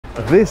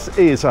This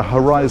is a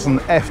Horizon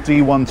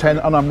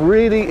FD110 and I'm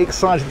really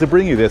excited to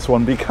bring you this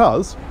one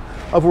because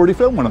I've already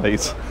filmed one of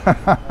these,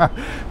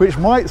 which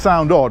might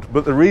sound odd,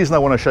 but the reason I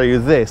want to show you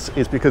this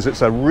is because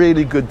it's a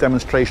really good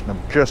demonstration of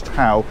just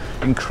how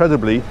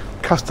incredibly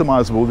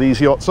customizable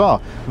these yachts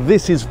are.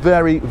 This is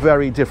very,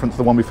 very different to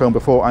the one we filmed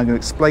before. I'm going to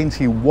explain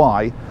to you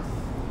why,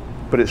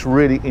 but it's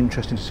really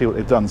interesting to see what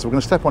they've done. So we're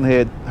going to step on here.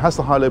 It has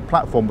the high-low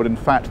platform, but in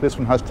fact this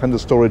one has tender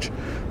storage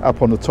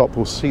up on the top.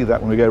 We'll see that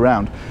when we go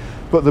around.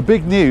 But the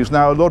big news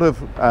now, a lot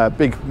of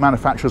big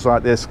manufacturers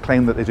like this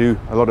claim that they do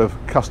a lot of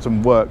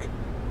custom work.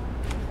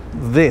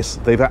 This,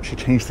 they've actually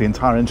changed the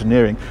entire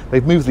engineering.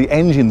 They've moved the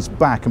engines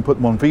back and put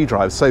them on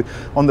V-drives. So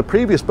on the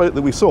previous boat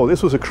that we saw,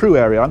 this was a crew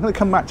area. I'm going to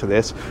come back to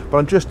this,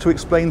 but just to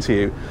explain to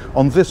you,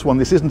 on this one,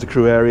 this isn't a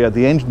crew area.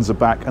 The engines are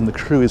back and the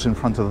crew is in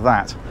front of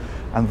that.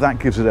 And that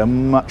gives it a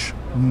much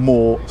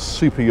more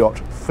super yacht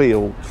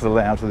feel to the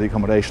layout of the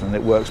accommodation, and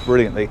it works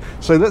brilliantly.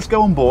 So let's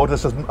go on board.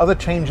 There's some other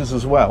changes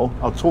as well.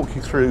 I'll talk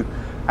you through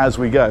as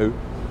we go.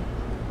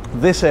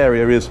 This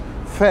area is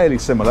fairly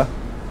similar.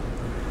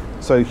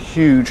 So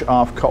huge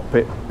aft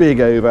cockpit, big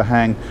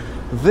overhang.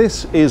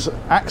 This is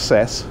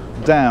access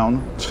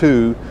down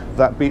to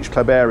that beach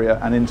club area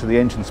and into the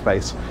engine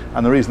space.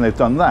 And the reason they've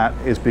done that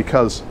is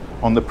because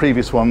on the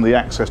previous one, the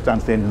access down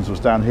to the engines was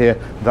down here.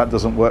 That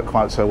doesn't work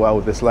quite so well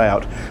with this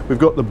layout. We've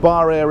got the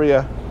bar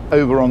area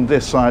over on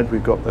this side.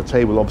 We've got the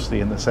table obviously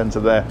in the center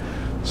there.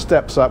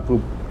 Steps up,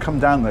 we'll come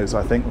down those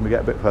I think when we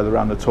get a bit further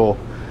around the tour.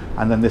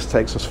 And then this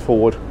takes us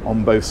forward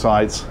on both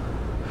sides.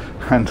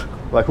 And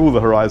like all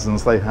the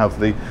Horizons, they have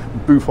the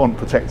bouffant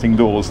protecting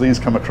doors. These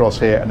come across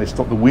here and they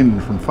stop the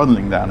wind from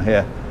funneling down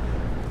here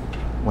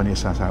when you're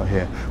sat out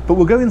here. But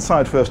we'll go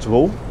inside first of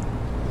all.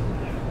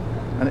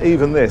 And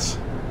even this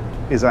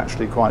is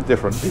actually quite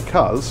different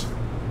because,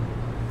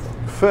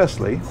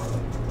 firstly,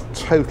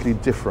 totally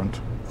different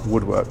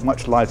woodwork,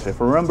 much lighter.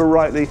 If I remember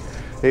rightly,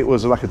 it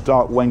was like a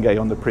dark Wenge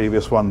on the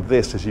previous one.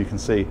 This, as you can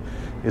see,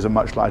 is a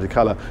much lighter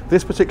colour.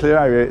 This particular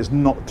area is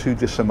not too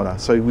dissimilar.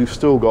 So we've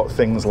still got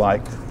things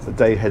like the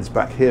day heads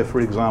back here,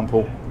 for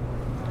example,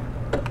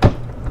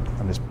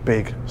 and this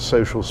big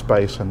social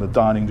space and the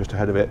dining just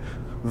ahead of it.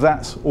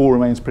 That all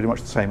remains pretty much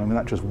the same. I mean,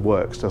 that just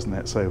works, doesn't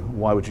it? So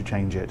why would you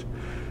change it?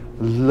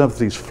 Love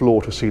these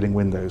floor-to-ceiling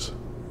windows.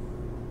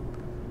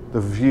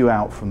 The view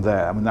out from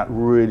there, I mean, that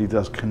really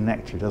does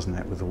connect you, doesn't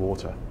it, with the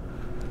water.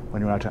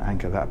 When you're out at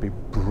anchor, that'd be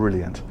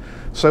brilliant.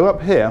 So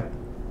up here,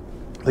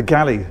 the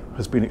galley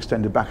has been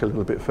extended back a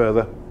little bit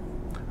further.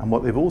 And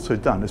what they've also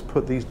done is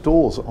put these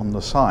doors on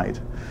the side.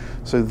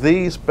 So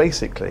these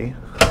basically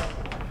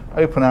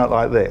open out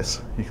like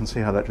this. You can see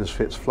how that just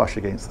fits flush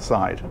against the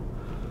side.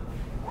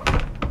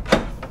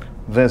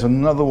 There's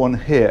another one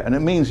here, and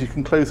it means you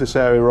can close this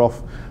area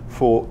off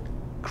for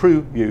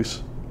crew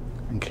use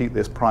and keep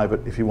this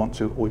private if you want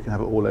to, or you can have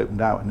it all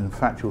opened out. And in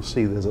fact, you'll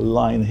see there's a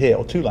line here,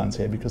 or two lines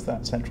here, because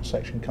that central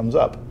section comes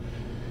up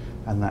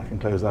and that can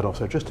close that off.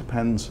 So it just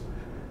depends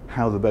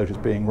how the boat is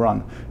being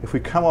run. If we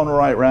come on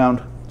right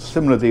round,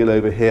 similar deal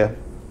over here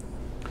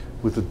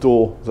with the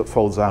door that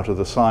folds out of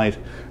the side,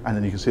 and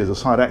then you can see there's a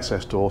side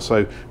access door.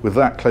 So with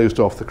that closed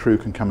off, the crew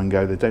can come and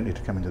go. They don't need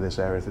to come into this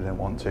area if they don't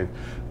want to.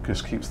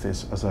 Just keeps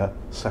this as a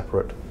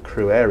separate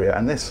crew area.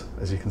 And this,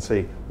 as you can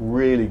see,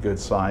 really good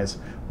size.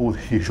 All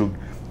the usual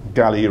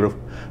galley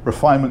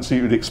refinements that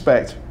you would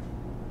expect.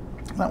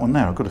 That one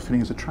there, I've got a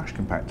feeling is a trash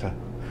compactor.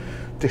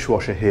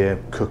 Dishwasher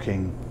here,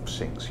 cooking,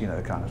 sinks, you know,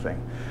 the kind of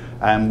thing.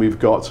 And we've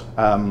got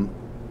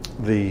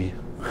the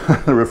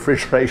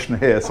refrigeration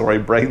here. Sorry,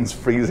 brain's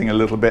freezing a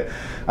little bit.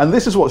 And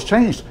this is what's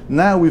changed.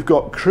 Now we've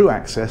got crew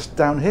access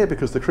down here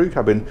because the crew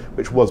cabin,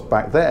 which was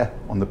back there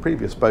on the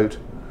previous boat,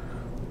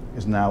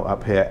 is now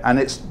up here. And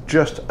it's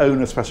just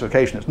owner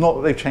specification. It's not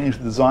that they've changed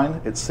the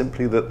design, it's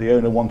simply that the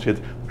owner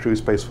wanted crew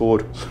space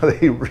forward, so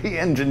they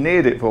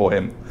re-engineered it for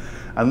him.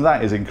 And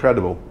that is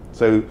incredible.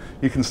 So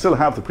you can still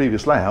have the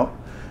previous layout.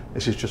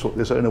 This is just what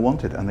this owner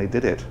wanted, and they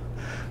did it.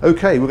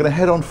 Okay, we're going to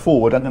head on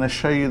forward. I'm going to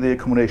show you the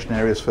accommodation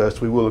areas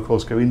first. We will, of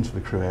course, go into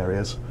the crew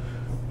areas.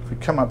 If we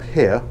come up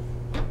here,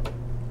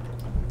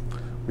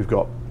 we've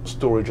got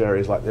storage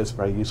areas like this,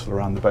 very useful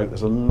around the boat.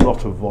 There's a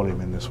lot of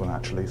volume in this one,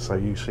 actually, so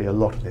you see a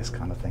lot of this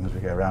kind of thing as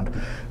we go around.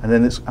 And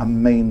then it's a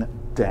main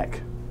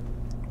deck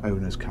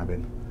owner's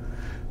cabin.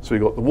 So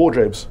we've got the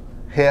wardrobes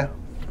here,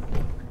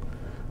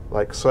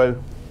 like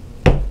so,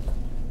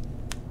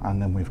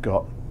 and then we've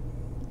got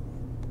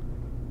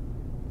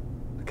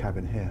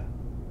cabin here.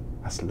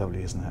 That's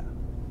lovely, isn't it?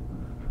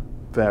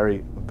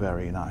 Very,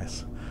 very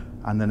nice.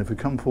 And then if we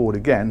come forward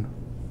again,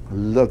 I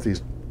love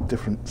these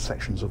different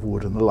sections of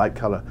wood and the light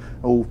colour,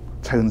 all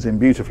tones in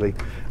beautifully.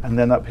 And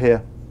then up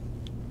here,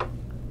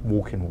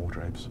 walk-in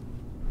wardrobes.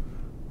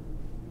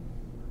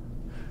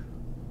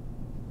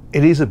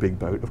 It is a big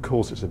boat, of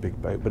course it's a big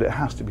boat, but it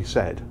has to be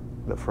said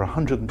that for a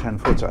 110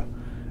 footer,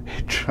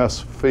 it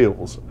just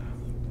feels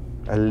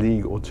a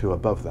league or two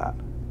above that.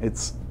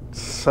 It's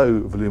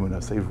so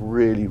voluminous. They've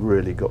really,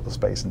 really got the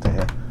space into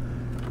here.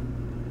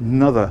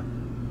 Another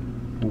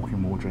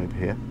walk-in wardrobe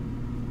here.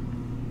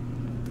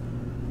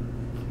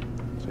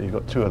 So So you've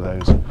got two of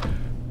those.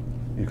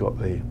 You've got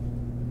the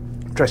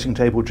dressing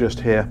table just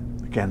here.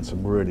 Again,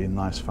 some really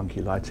nice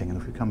funky lighting. And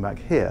if we come back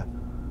here,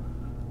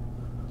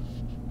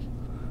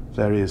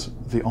 there is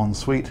the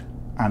ensuite,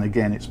 and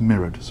again it's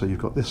mirrored. So you've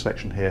got this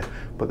section here,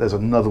 but there's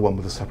another one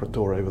with a separate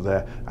door over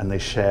there, and they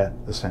share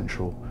the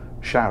central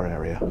shower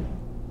area.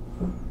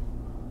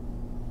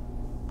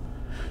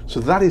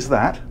 So that is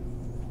that.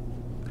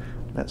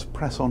 Let's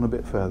press on a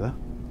bit further.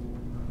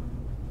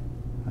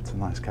 That's a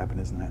nice cabin,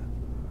 isn't it?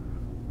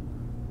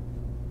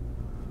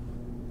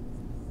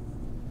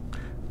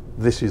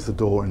 This is the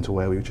door into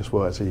where we just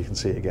were, so you can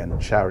see again,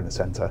 shower in the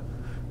centre,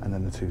 and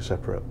then the two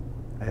separate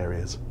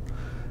areas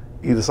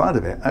either side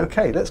of it.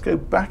 Okay, let's go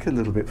back a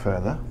little bit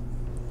further.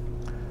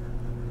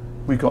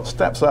 We've got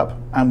steps up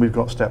and we've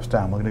got steps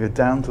down. We're going to go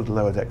down to the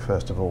lower deck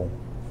first of all.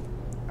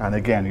 And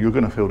again, you're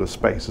going to feel the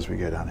space as we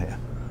go down here,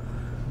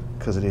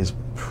 because it is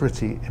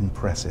pretty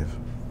impressive.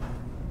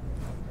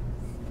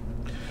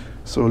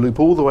 So we'll loop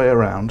all the way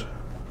around.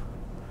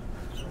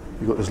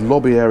 You've got this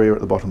lobby area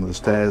at the bottom of the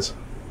stairs.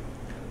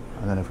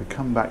 And then if we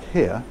come back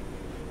here,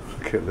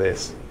 look at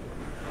this.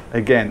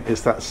 Again,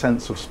 it's that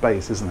sense of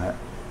space, isn't it?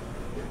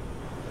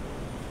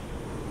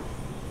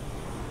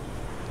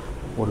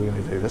 What are we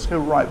going to do? Let's go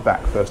right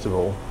back first of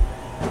all.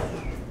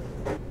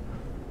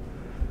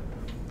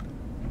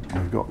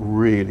 We've got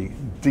really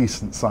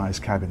decent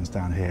sized cabins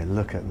down here.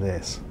 Look at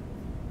this.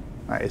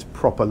 That is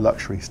proper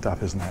luxury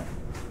stuff, isn't it?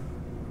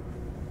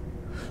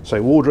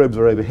 So wardrobes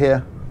are over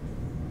here.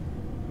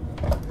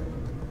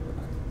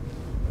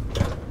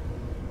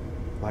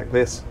 Like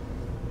this.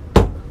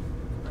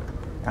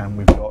 And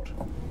we've got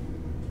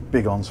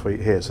big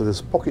ensuite here. So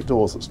there's pocket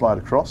doors that slide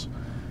across,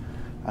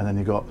 and then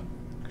you've got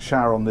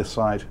shower on this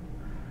side,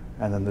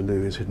 and then the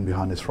loo is hidden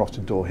behind this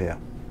frosted door here.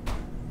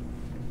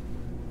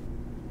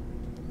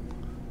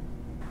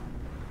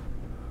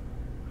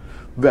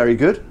 Very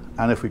good.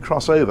 And if we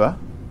cross over,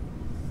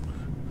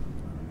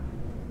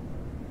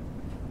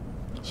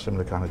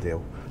 similar kind of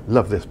deal.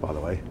 Love this, by the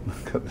way.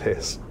 Look at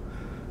this.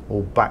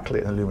 All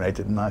backlit and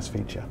illuminated, nice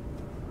feature.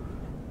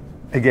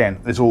 Again,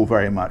 it's all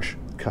very much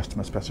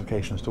customer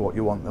specifications to what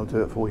you want. They'll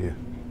do it for you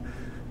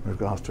with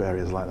regards to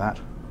areas like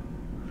that.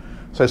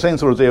 So same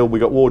sort of deal.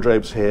 We've got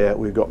wardrobes here.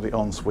 We've got the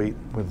ensuite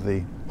with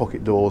the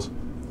pocket doors.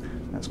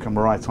 Let's come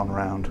right on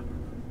around.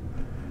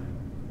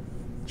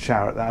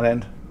 Shower at that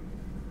end.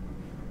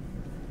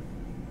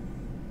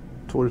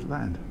 Toilet at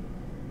that end.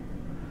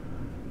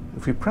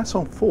 If we press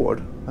on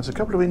forward, there's a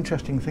couple of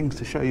interesting things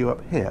to show you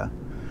up here,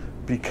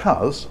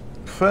 because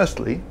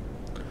firstly,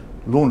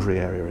 laundry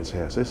area is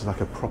here. So this is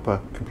like a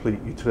proper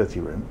complete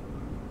utility room.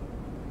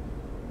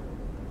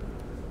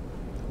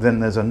 Then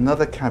there's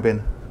another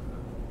cabin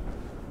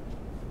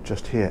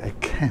just here.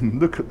 Again,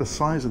 look at the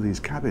size of these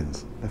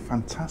cabins. They're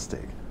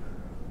fantastic.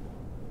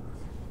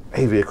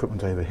 AV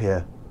equipment over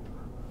here.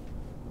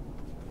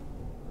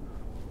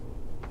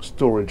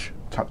 Storage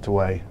tucked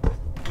away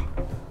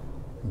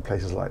in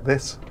places like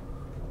this.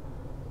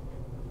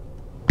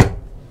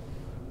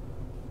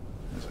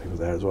 It's over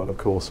there as well, of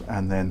course.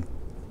 And then,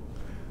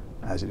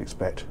 as you'd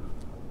expect,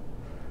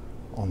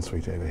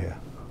 ensuite over here.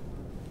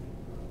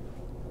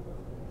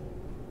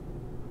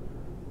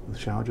 The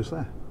shower just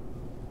there.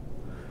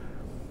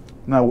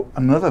 Now,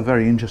 another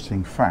very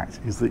interesting fact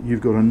is that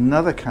you've got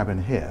another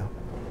cabin here.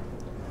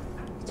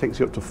 It takes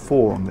you up to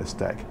 4 on this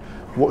deck.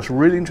 What's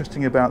really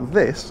interesting about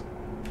this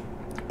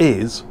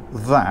is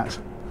that,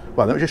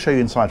 well, let me just show you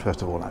inside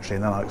first of all, actually,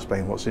 and then I'll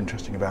explain what's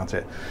interesting about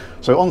it.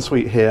 So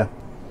ensuite here,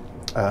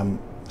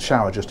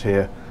 shower just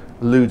here,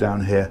 loo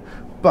down here,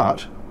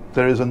 but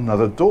there is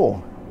another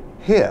door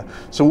here.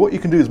 So what you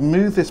can do is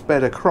move this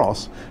bed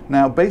across.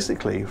 Now,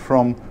 basically,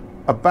 from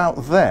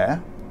about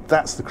there,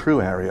 that's the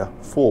crew area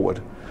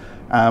forward.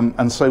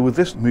 And so with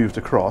this moved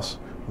across,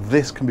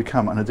 this can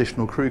become an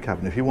additional crew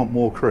cabin. If you want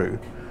more crew,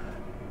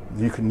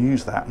 you can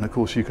use that, and of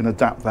course you can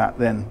adapt that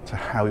then to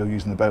how you're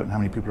using the boat and how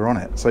many people are on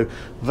it. So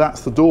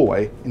that's the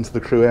doorway into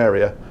the crew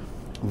area.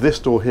 This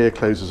door here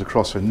closes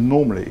across, so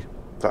normally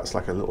that's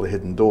like a little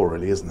hidden door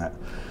really, isn't it?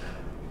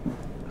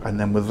 And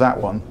then with that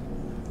one,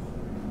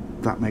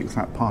 that makes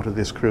that part of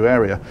this crew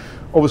area.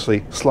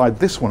 Obviously slide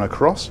this one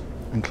across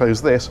and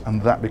close this,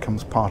 and that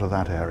becomes part of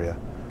that area.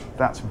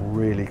 That's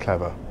really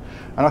clever.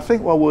 And I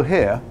think while we're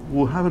here,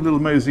 we'll have a little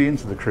mosey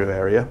into the crew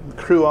area. The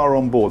crew are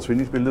on board, so we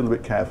need to be a little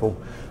bit careful.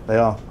 They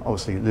are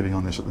obviously living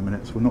on this at the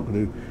minute, so we're not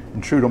going to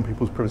intrude on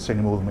people's privacy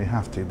any more than we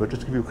have to. But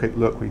just to give you a quick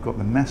look, we've got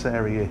the mess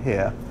area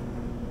here.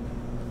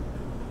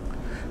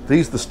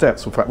 These are the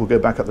steps. In fact, we'll go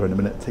back up there in a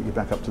minute, take you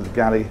back up to the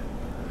galley.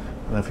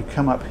 And if we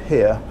come up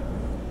here,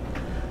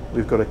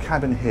 we've got a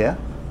cabin here.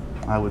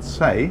 I would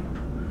say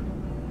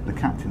the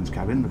captain's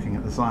cabin, looking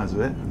at the size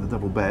of it, and the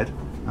double bed,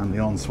 and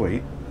the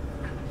ensuite.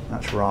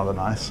 That's rather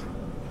nice.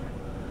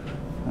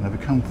 And if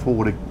we come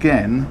forward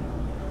again,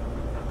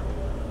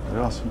 there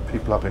are some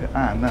people up here,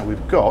 and now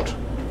we've got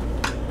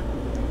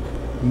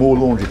more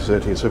laundry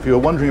facilities. So if you're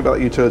wondering about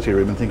the utility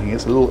room and thinking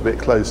it's a little bit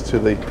close to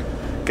the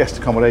guest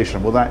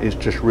accommodation, well, that is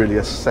just really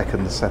a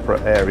second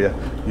separate area.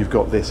 You've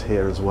got this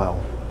here as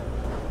well.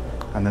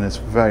 And then this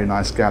very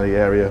nice galley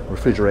area,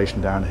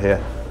 refrigeration down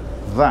here.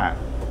 That,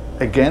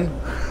 again,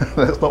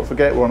 let's not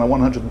forget we're on a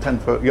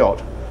 110-foot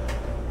yacht.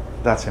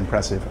 That's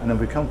impressive. And then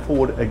we come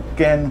forward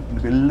again,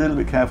 we'll be a little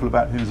bit careful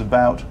about who's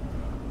about.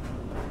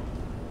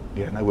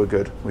 Yeah, no, we're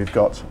good. We've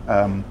got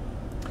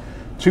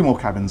 2 more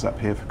cabins up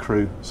here for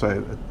crew.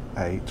 So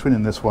a twin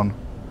in this one.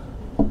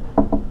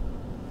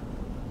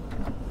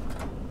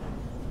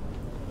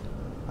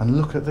 And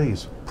look at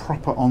these,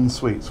 proper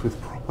en-suites with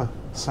proper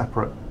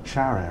separate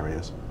shower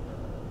areas.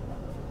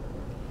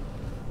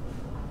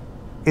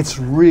 It's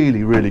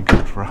really, really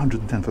good for a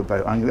 110-foot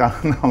boat.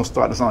 I'm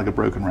starting to sound like a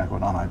broken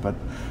record, aren't I?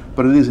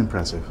 But it is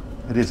impressive.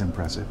 It is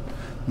impressive.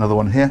 Another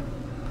one here.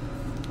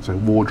 So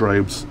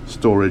wardrobes,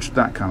 storage,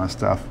 that kind of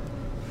stuff.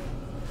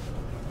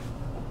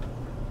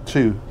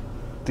 2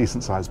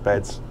 decent-sized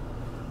beds.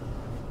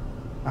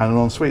 And an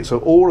ensuite. So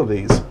all of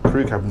these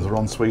crew cabins are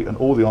ensuite, and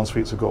all the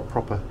ensuites have got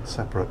proper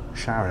separate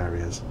shower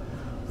areas.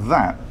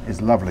 That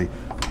is lovely.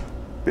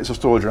 Bits of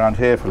storage around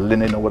here for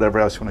linen or whatever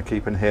else you want to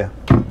keep in here.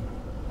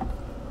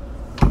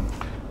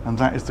 And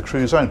that is the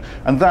crew zone.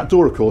 And that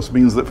door, of course,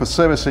 means that for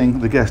servicing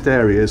the guest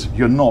areas,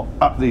 you're not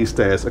up these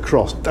stairs,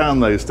 across, down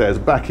those stairs,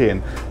 back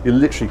in. You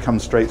literally come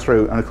straight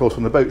through. And of course,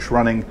 when the boat's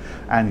running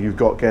and you've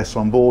got guests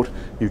on board,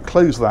 you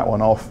close that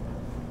one off,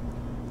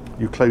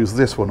 you close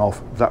this one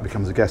off, that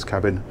becomes a guest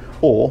cabin,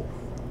 or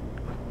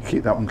you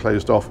keep that one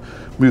closed off,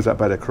 move that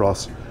bed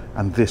across,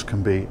 and this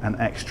can be an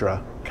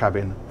extra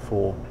cabin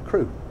for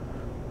crew.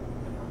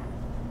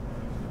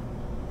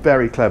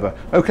 Very clever.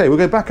 Okay, we'll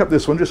go back up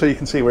this one just so you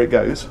can see where it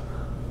goes.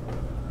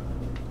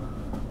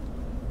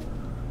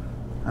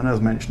 And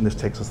as mentioned, this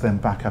takes us then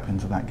back up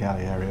into that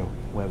galley area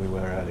where we were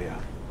earlier.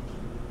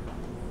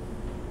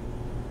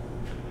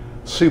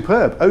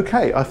 Superb.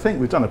 Okay, I think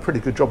we've done a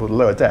pretty good job of the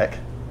lower deck.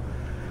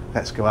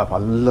 Let's go up. I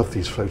love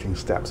these floating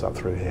steps up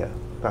through here.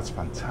 That's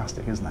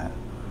fantastic, isn't it?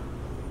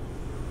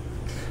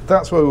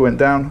 That's where we went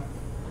down.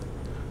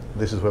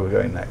 This is where we're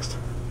going next.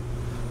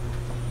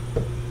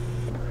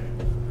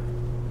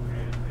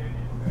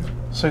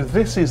 So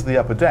this is the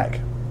upper deck.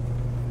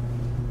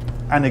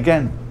 And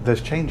again,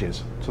 there's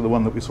changes to the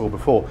one that we saw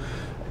before.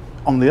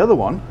 On the other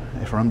one,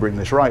 if I'm remembering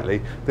this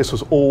rightly, this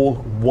was all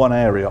one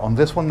area. On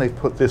this one, they've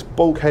put this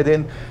bulkhead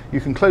in.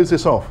 You can close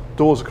this off,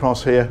 doors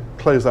across here,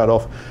 close that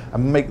off,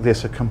 and make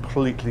this a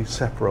completely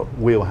separate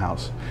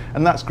wheelhouse.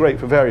 And that's great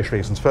for various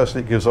reasons.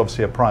 Firstly, it gives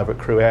obviously a private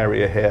crew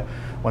area here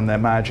when they're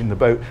managing the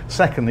boat.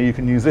 Secondly, you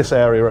can use this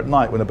area at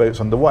night when the boat's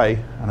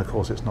underway, and of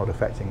course it's not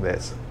affecting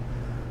this.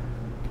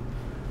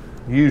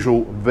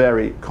 Usual,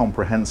 very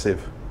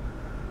comprehensive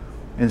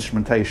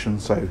instrumentation.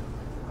 So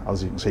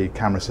as you can see,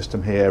 camera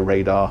system here,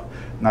 radar,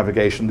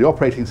 navigation. The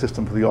operating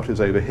system for the yacht is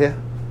over here.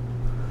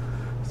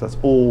 So that's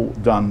all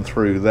done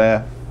through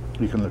there.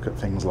 You can look at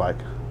things like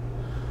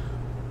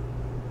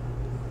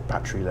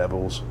battery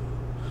levels,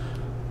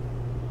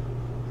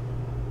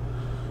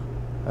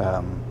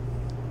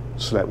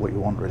 select what you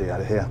want really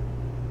out of here.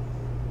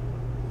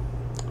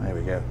 There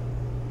we go.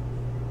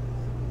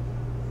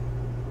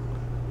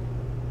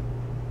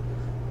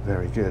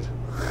 Very good.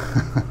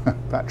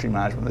 Battery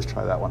management, let's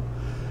try that one.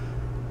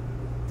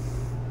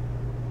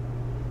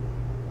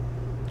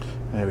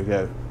 There we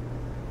go.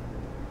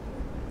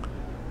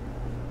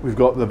 We've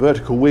got the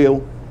vertical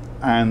wheel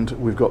and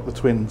we've got the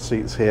twin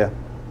seats here.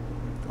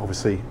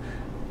 Obviously,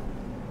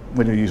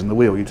 when you're using the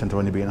wheel, you tend to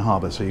only be in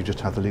harbour, so you just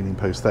have the leaning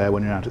post there.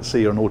 When you're out at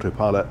sea, you're on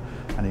autopilot,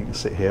 and you can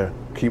sit here,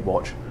 keep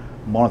watch,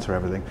 monitor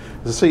everything.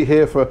 There's a seat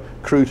here for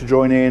crew to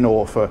join in,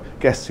 or for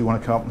guests who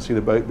want to come up and see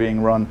the boat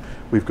being run.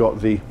 We've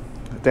got the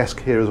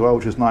desk here as well,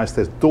 which is nice.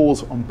 There's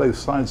doors on both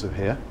sides of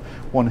here,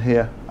 one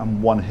here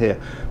and one here.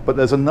 But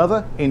there's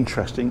another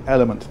interesting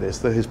element to this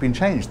that has been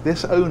changed.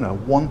 This owner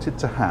wanted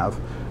to have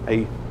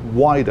a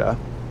wider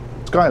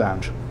sky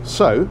lounge.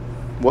 So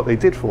what they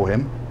did for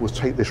him was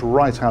take this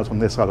right out on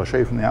this side. I'll show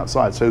you from the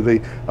outside. So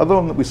the other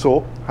one that we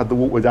saw had the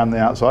walkway down the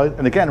outside.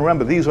 And again,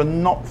 remember, these are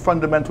not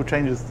fundamental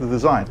changes to the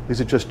design.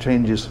 These are just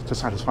changes to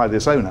satisfy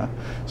this owner.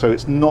 So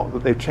it's not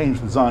that they've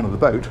changed the design of the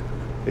boat.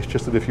 It's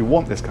just that if you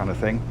want this kind of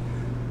thing,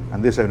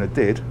 and this owner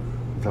did,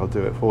 they'll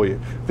do it for you.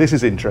 This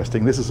is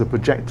interesting. This is a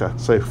projector.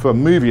 So for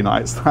movie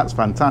nights, that's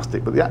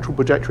fantastic. But the actual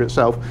projector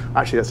itself,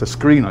 actually that's a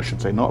screen, I should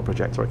say, not a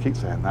projector. I keep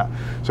saying that.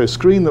 So a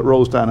screen that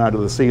rolls down out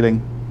of the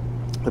ceiling.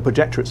 The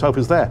projector itself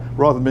is there.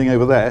 Rather than being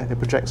over there, it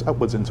projects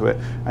upwards into it,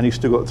 and you've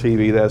still got the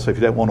TV there, so if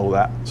you don't want all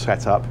that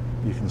set up,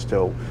 you can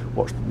still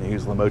watch the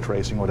news, the motor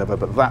racing, whatever,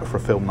 but that for a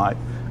film night,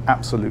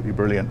 absolutely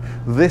brilliant.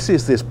 This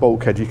is this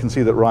bulkhead. You can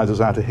see that rises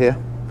out of here,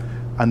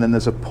 and then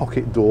there's a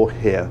pocket door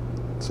here,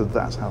 so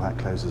that's how that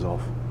closes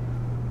off.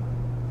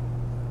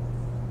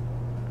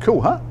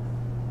 Cool, huh?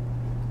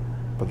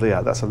 But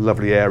yeah, that's a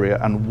lovely area,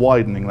 and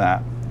widening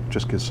that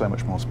just gives so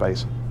much more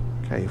space.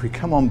 Okay, if we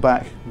come on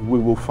back, we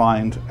will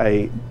find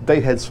a day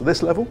heads for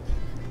this level.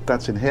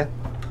 That's in here,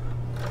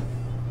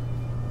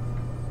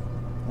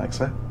 like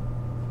so.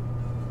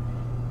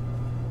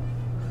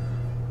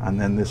 And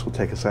then this will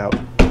take us out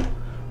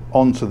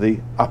onto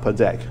the upper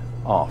deck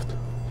aft.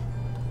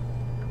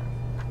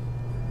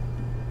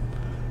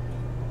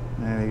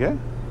 There we go.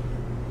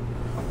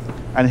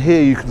 And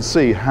here you can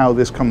see how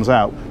this comes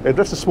out. It's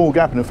just a small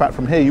gap, and in fact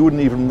from here you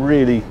wouldn't even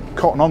really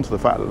cotton onto the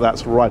fact that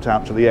that's right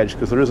out to the edge,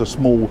 because there is a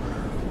small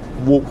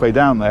walkway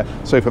down there.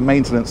 So for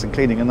maintenance and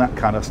cleaning and that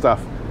kind of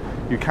stuff,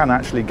 you can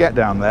actually get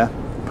down there,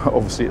 but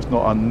obviously it's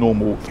not a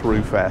normal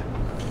thoroughfare.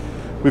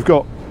 We've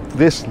got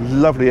this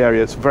lovely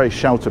area. It's very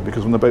sheltered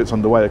because when the boat's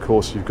underway, of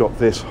course, you've got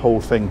this whole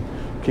thing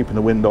keeping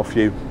the wind off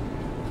you.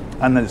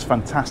 And then this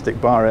fantastic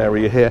bar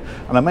area here.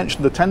 And I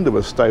mentioned the tender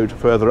was stowed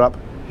further up.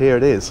 Here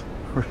it is.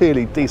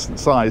 Really decent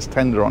sized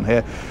tender on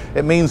here.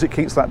 It means it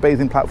keeps that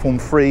bathing platform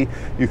free.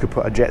 You could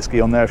put a jet ski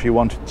on there if you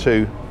wanted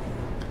to.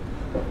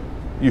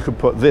 You could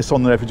put this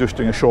on there if you're just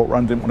doing a short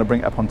run, didn't want to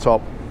bring it up on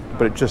top.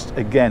 But it just,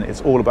 again,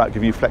 it's all about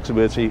giving you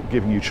flexibility,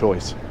 giving you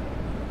choice.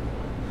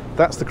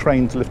 That's the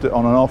crane to lift it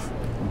on and off.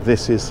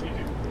 This is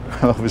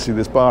obviously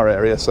this bar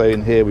area. So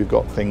in here we've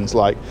got things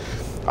like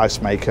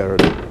ice maker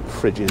and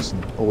fridges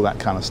and all that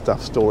kind of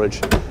stuff,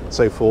 storage,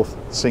 so forth,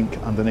 sink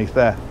underneath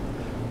there.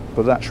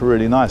 But that's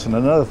really nice. And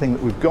another thing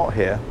that we've got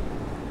here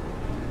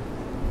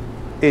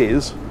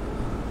is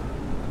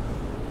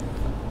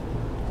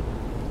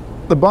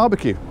the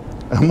barbecue.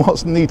 And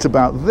what's neat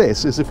about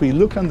this is if we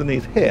look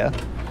underneath here,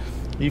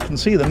 you can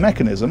see the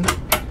mechanism.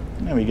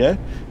 There we go.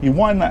 You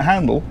wind that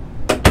handle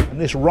and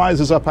this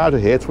rises up out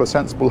of here to a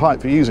sensible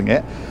height for using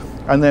it.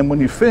 And then when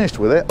you've finished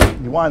with it,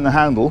 you wind the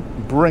handle,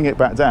 bring it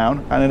back down,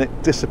 and then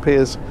it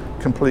disappears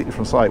completely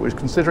from sight, which,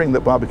 considering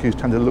that barbecues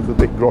tend to look a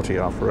bit grotty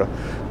after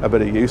a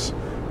bit of use,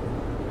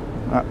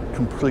 that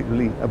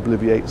completely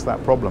obliviates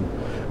that problem.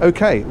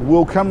 Okay,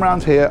 we'll come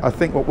round here. I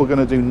think what we're going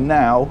to do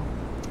now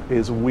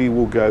is we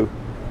will go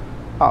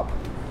up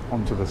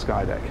onto the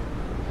sky deck.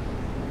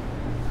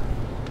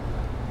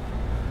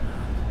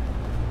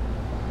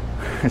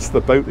 It's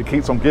the boat that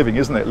keeps on giving,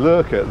 isn't it?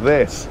 Look at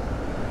this.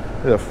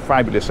 It's a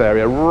fabulous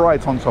area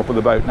right on top of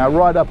the boat. Now,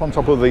 right up on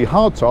top of the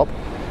hard top,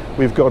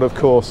 we've got, of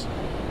course,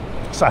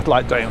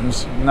 satellite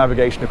domes,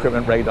 navigation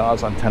equipment,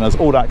 radars, antennas,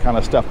 all that kind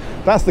of stuff.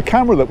 That's the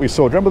camera that we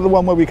saw. Remember the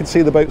one where we could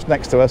see the boats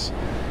next to us?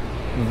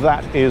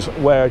 That is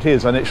where it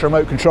is, and it's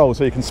remote control,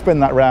 so you can spin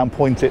that round,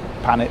 point it,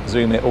 pan it,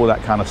 zoom it, all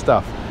that kind of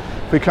stuff.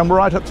 If we come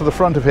right up to the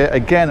front of here,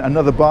 again,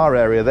 another bar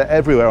area. They're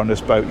everywhere on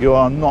this boat. You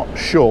are not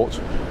short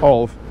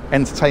of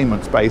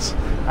entertainment space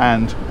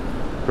and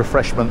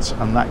refreshments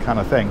and that kind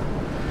of thing.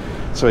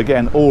 So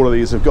again, all of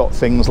these have got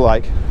things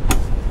like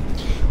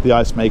the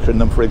ice maker in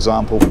them, for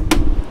example.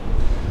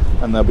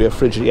 And there'll be a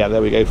fridge. Yeah,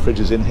 there we go,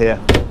 fridges in here.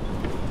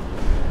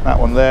 That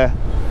one there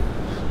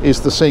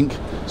is the sink.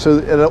 So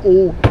they're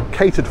all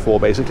catered for,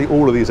 basically,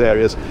 all of these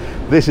areas.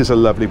 This is a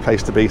lovely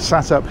place to be.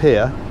 Sat up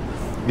here,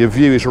 your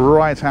view is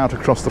right out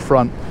across the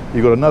front.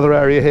 You've got another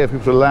area here for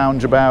people to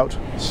lounge about,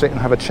 sit and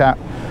have a chat.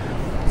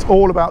 It's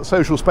all about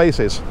social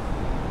spaces.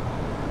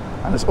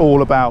 And it's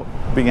all about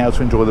being able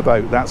to enjoy the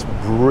boat. That's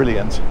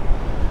brilliant.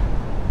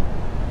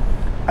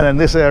 And then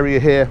this area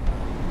here,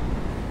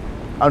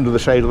 under the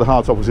shade of the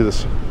hard top,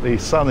 obviously the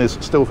sun is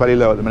still fairly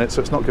low at the minute, so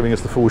it's not giving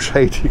us the full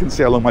shade. You can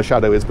see how long my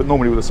shadow is, but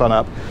normally with the sun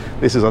up,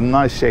 this is a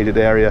nice shaded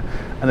area.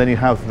 And then you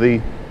have the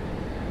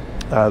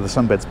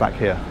sunbeds back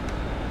here.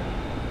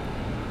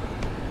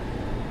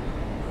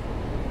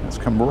 Let's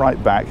come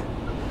right back,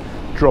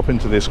 drop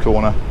into this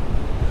corner.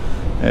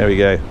 There we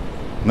go.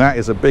 And that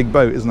is a big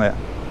boat, isn't it?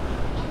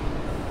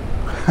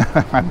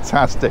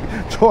 Fantastic.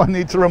 Do I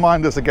need to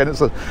remind us again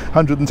it's a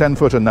 110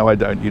 footer? No, I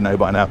don't, you know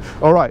by now.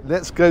 All right,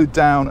 let's go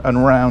down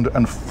and round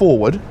and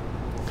forward.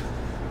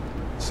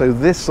 So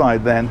this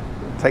side then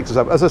takes us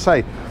up. As I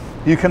say,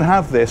 you can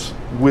have this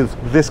with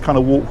this kind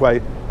of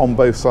walkway on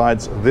both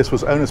sides. This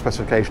was owner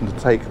specification to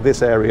take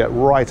this area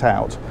right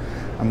out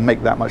and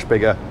make that much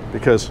bigger,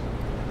 because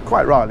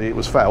quite rightly it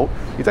was felt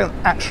you don't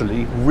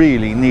actually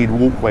really need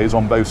walkways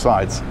on both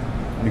sides.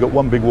 You've got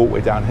one big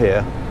walkway down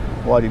here.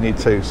 Why do you need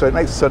two? So it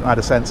makes a certain amount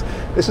of sense.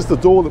 This is the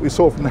door that we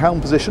saw from the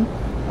helm position.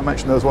 I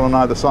mentioned there was one on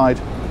either side.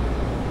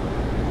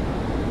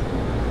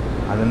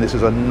 And then this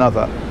is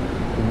another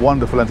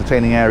wonderful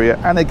entertaining area.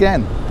 And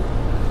again,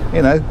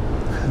 you know,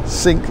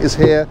 sink is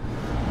here.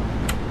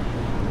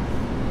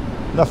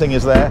 Nothing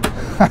is there.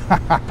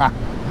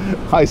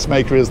 Ice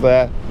maker is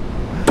there.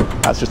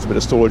 That's just a bit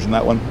of storage in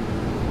that one.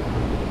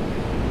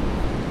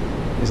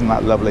 Isn't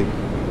that lovely?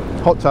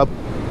 Hot tub.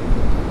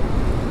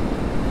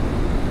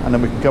 And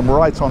then we can come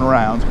right on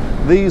around.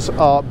 These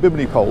are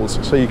bimini poles,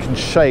 so you can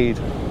shade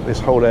this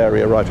whole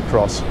area right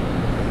across.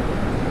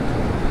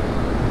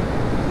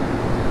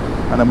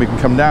 And then we can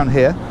come down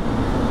here,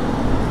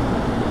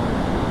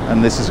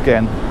 and this is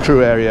again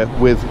crew area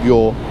with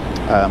your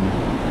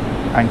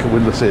anchor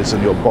windlasses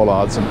and your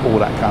bollards and all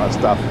that kind of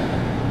stuff.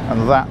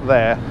 And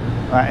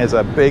that is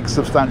a big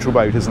substantial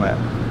boat, isn't it?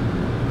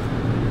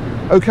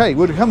 Okay,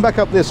 we'll come back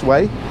up this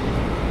way.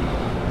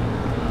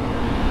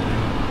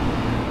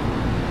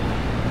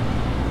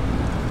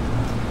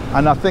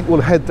 And I think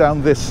we'll head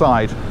down this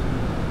side.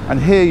 And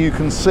here you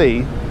can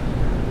see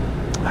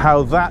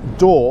how that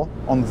door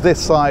on this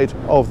side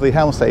of the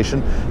helm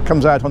station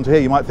comes out onto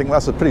here. You might think, well,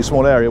 that's a pretty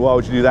small area, why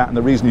would you do that? And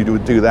the reason you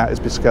would do that is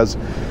because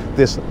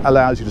this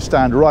allows you to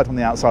stand right on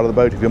the outside of the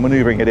boat if you're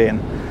maneuvering it in.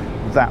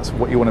 that's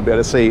what you want to be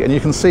able to see. And you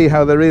can see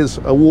how there is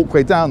a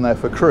walkway down there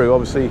for crew.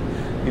 Obviously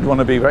you'd want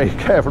to be very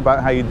careful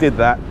about how you did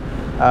that,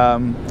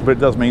 but it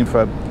does mean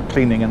for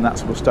cleaning and that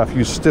sort of stuff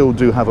you still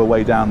do have a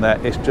way down there.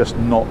 It's just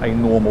not a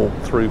normal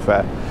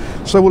throughfare.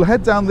 So we'll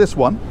head down this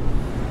one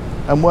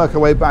and work our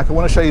way back. I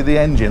want to show you the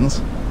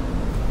engines.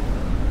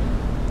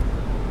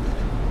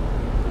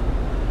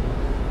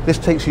 This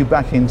takes you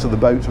back into the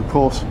boat, of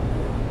course,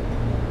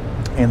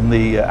 in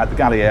the at the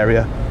galley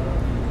area.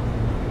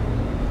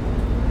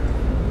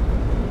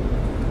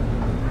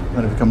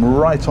 Then if we come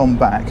right on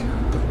back,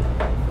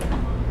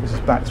 this is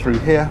back through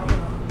here,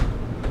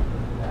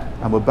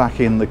 and we're back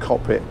in the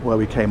cockpit where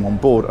we came on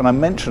board. And I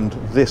mentioned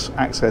this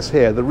access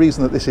here. The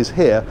reason that this is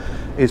here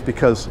is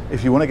because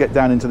if you want to get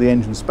down into the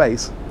engine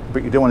space,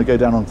 but you don't want to go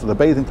down onto the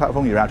bathing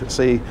platform, you're out at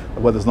sea, the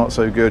weather's not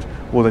so good,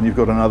 well then you've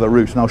got another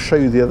route, and I'll show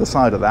you the other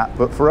side of that.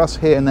 But for us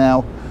here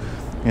now,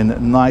 in a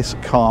nice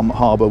calm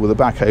harbour with the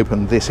back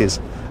open, this is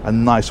a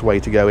nice way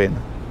to go in.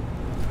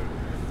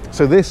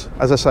 So this,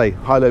 as I say,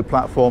 high-low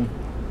platform,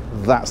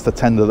 that's the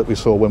tender that we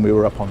saw when we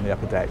were up on the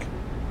upper deck.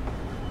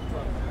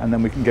 And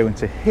then we can go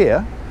into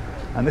here,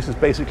 and this is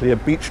basically a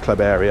beach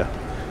club area.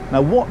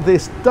 Now what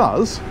this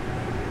does,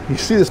 you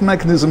see this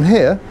mechanism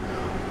here,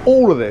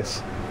 all of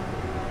this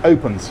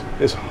opens,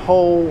 this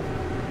whole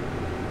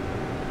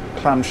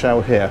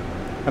clamshell here.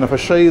 And if I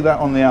show you that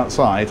on the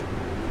outside,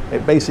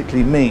 it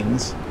basically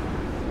means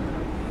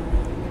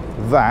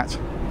that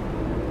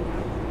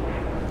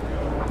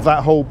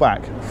that whole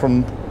back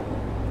from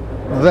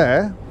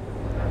there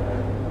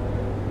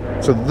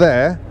to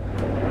there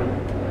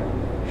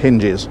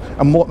hinges.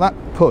 And what that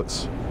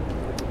puts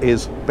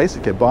is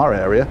basically a bar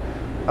area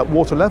at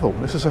water level.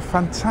 This is a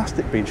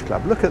fantastic beach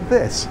club. Look at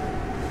this.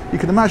 You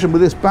can imagine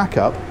with this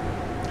backup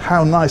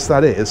how nice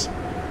that is.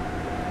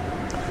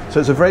 So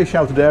it's a very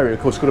sheltered area. Of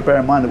course, you've got to bear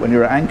in mind that when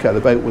you're at anchor,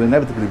 the boat will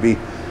inevitably be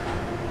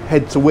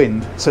head to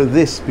wind, so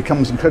this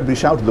becomes incredibly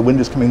sheltered. The wind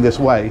is coming this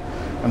way,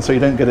 and so you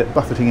don't get it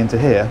buffeting into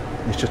here.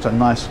 It's just a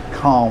nice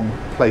calm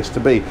place to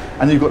be.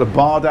 And you've got a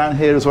bar down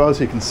here as well,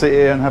 so you can sit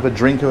here and have a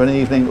drink of an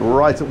evening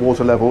right at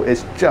water level.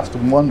 It's just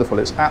wonderful.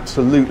 It's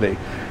absolutely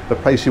the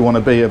place you want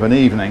to be of an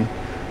evening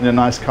in a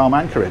nice calm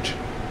anchorage.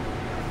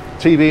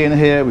 TV in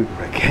here,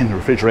 again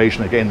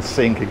refrigeration, again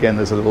sink, again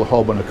there's a little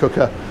hob and a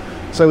cooker.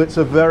 So it's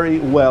a very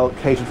well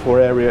catered for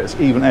area. It's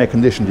even air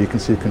conditioned. You can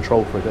see the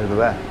control for it over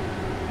there.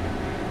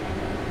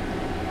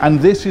 And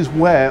this is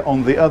where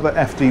on the other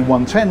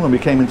FD110, when we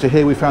came into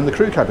here, we found the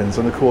crew cabins.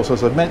 And of course,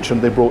 as I've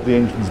mentioned, they brought the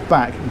engines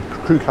back. The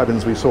crew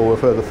cabins we saw were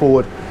further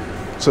forward.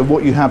 So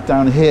what you have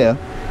down here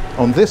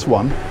on this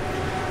one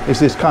is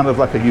this kind of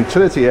like a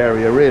utility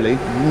area, really,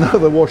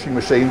 another washing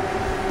machine.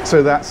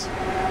 So that's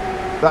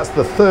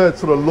the third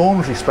sort of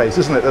laundry space,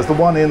 isn't it? There's the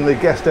one in the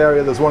guest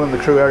area, there's one in the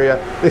crew area.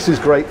 This is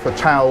great for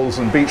towels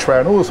and beachwear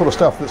and all the sort of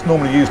stuff that's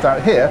normally used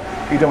out here.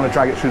 You don't want to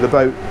drag it through the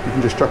boat, you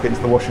can just chuck it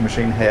into the washing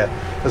machine here.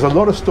 There's a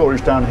lot of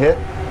storage down here.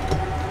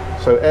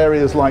 So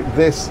areas like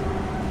this,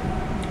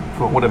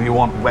 for whatever you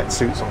want,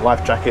 wetsuits and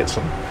life jackets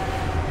and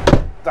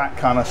that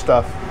kind of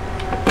stuff.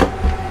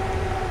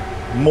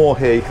 More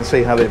here, you can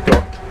see how they've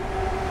got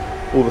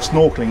all the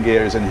snorkeling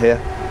gear is in here.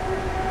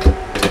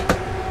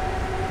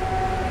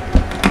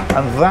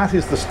 And that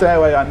is the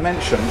stairway I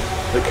mentioned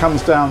that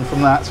comes down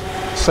from that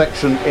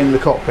section in the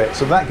cockpit.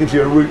 So that gives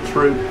you a route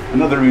through,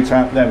 another route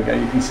out. There we go,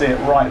 you can see it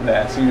right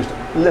there. So you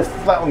just lift,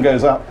 that one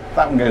goes up,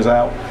 that one goes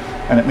out,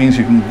 and it means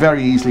you can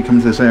very easily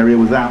come to this area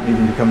without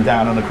needing to come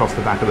down and across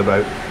the back of the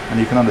boat. And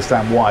you can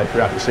understand why, if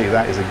you're out to sea,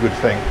 that is a good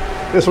thing.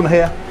 This one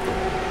here,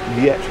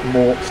 yet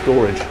more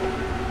storage.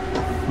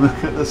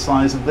 Look at the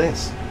size of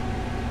this.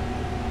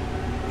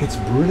 It's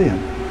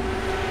brilliant.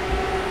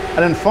 And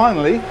then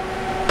finally,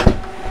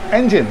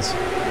 engines.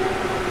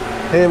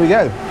 Here we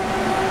go.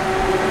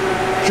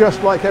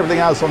 Just like everything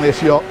else on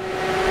this yacht,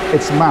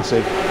 it's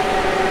massive.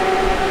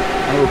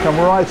 And we'll come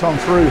right on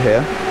through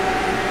here,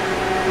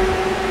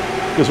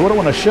 because what I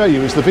want to show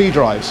you is the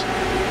V-drives.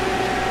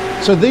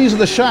 So these are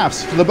the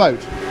shafts for the boat.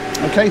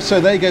 Okay,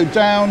 so they go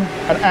down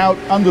and out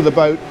under the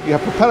boat. You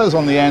have propellers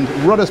on the end,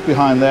 rudders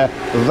behind there.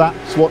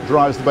 That's what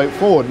drives the boat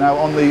forward. Now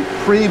on the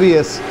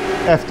previous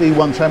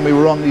FD110 we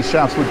were on, these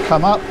shafts would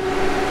come up,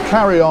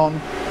 carry on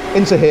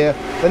into here,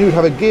 then you would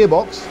have a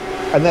gearbox,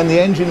 and then the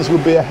engines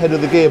would be ahead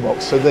of the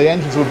gearbox, so the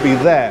engines would be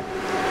there.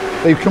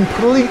 They've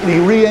completely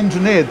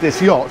re-engineered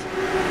this yacht,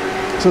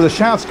 so the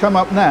shafts come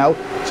up now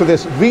to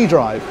this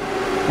V-drive.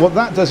 What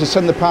that does is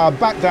send the power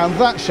back down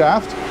that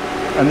shaft,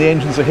 and the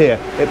engines are here.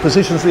 It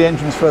positions the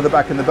engines further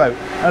back in the boat.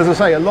 And as I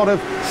say, a lot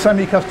of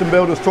semi-custom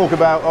builders talk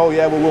about, oh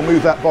yeah, well, we'll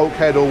move that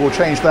bulkhead or we'll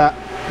change that.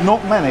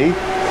 Not many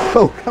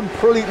will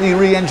completely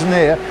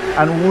re-engineer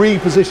and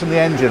reposition the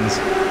engines.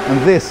 And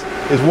this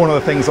is one of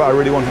the things that I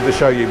really wanted to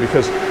show you,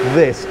 because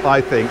this, I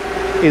think,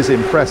 is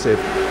impressive.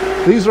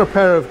 These are a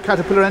pair of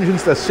Caterpillar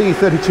engines. They're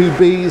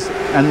C32Bs,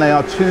 and they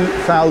are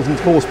 2,000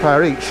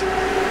 horsepower each.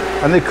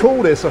 And they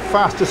call this a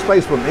fast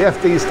displacement. The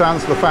FD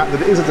stands for the fact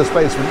that it is a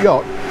displacement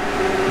yacht,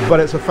 but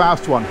it's a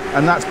fast one,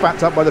 and that's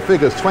backed up by the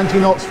figures. 20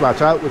 knots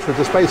flat out, which for a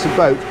displacement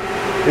boat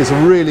is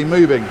really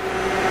moving.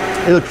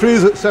 It'll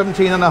cruise at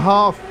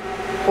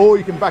 17.5, or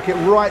you can back it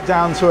right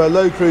down to a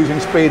low cruising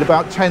speed.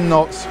 About 10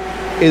 knots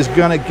is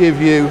going to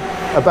give you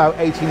about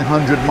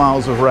 1,800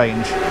 miles of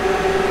range.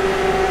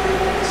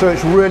 So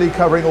it's really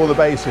covering all the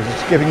bases.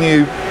 It's giving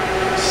you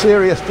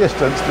serious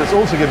distance, but it's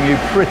also giving you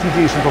pretty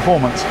decent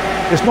performance.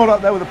 It's not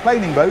up there with the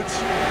planing boats.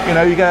 You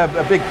know, you get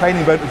a big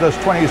planing boat that does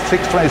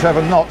 26,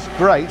 27 knots,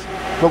 great,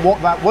 but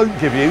what that won't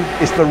give you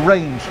is the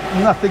range.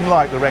 Nothing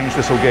like the range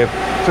this will give.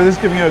 So this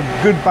is giving you a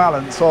good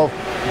balance of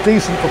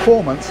decent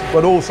performance,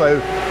 but also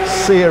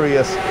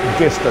serious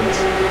distance.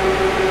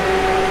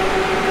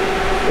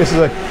 This is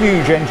a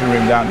huge engine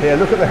room down here.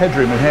 Look at the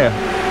headroom in here.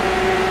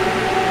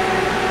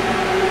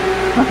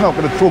 I'm not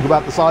going to talk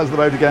about the size of the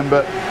boat again,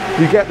 but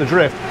you get the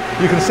drift.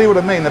 You can see what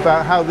I mean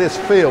about how this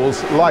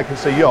feels like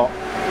it's a yacht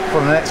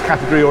from the next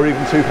category or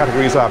even 2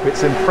 categories up.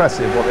 It's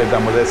impressive what they've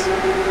done with this.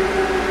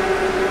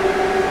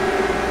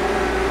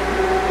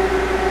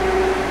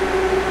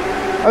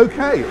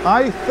 Okay,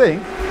 I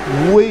think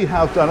we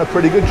have done a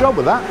pretty good job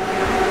with that.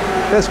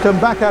 Let's come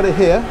back out of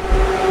here.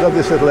 Love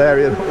this little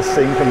area, little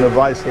sink and the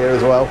vice here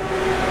as well.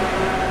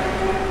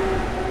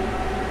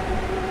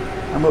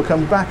 And we'll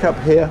come back up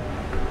here.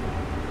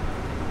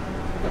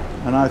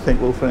 And I think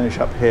we'll finish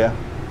up here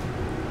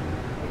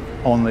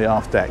on the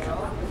aft deck.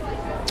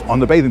 On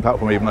the bathing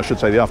platform even, I should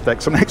say. The aft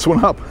deck's the next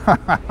one up.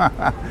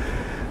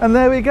 And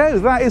there we go.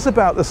 That is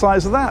about the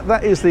size of that.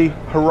 That is the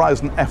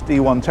Horizon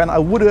FD110. I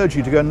would urge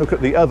you to go and look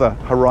at the other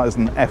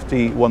Horizon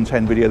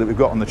FD110 video that we've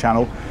got on the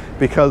channel,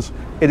 because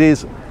it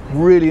is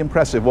really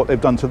impressive what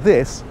they've done to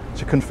this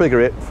to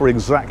configure it for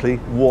exactly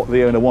what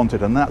the owner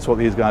wanted. And that's what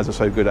these guys are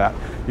so good at.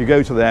 You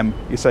go to them,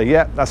 you say,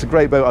 yeah, that's a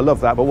great boat, I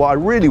love that, but what I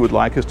really would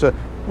like is to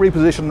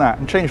reposition that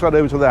and change that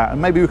over to that, and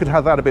maybe we could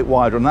have that a bit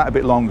wider and that a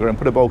bit longer and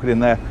put a bulkhead in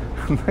there,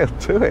 and they'll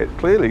do it,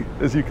 clearly,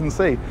 as you can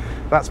see.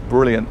 That's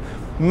brilliant.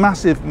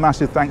 Massive,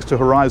 massive thanks to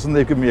Horizon.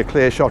 They've given me a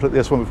clear shot at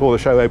this one before the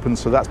show opens,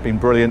 so that's been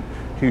brilliant.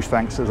 Huge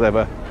thanks as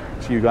ever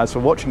to you guys for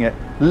watching it.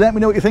 Let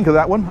me know what you think of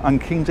that one. I'm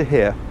keen to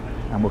hear,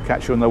 and we'll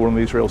catch you on another one of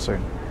these real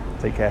soon.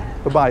 Take care.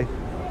 Bye-bye.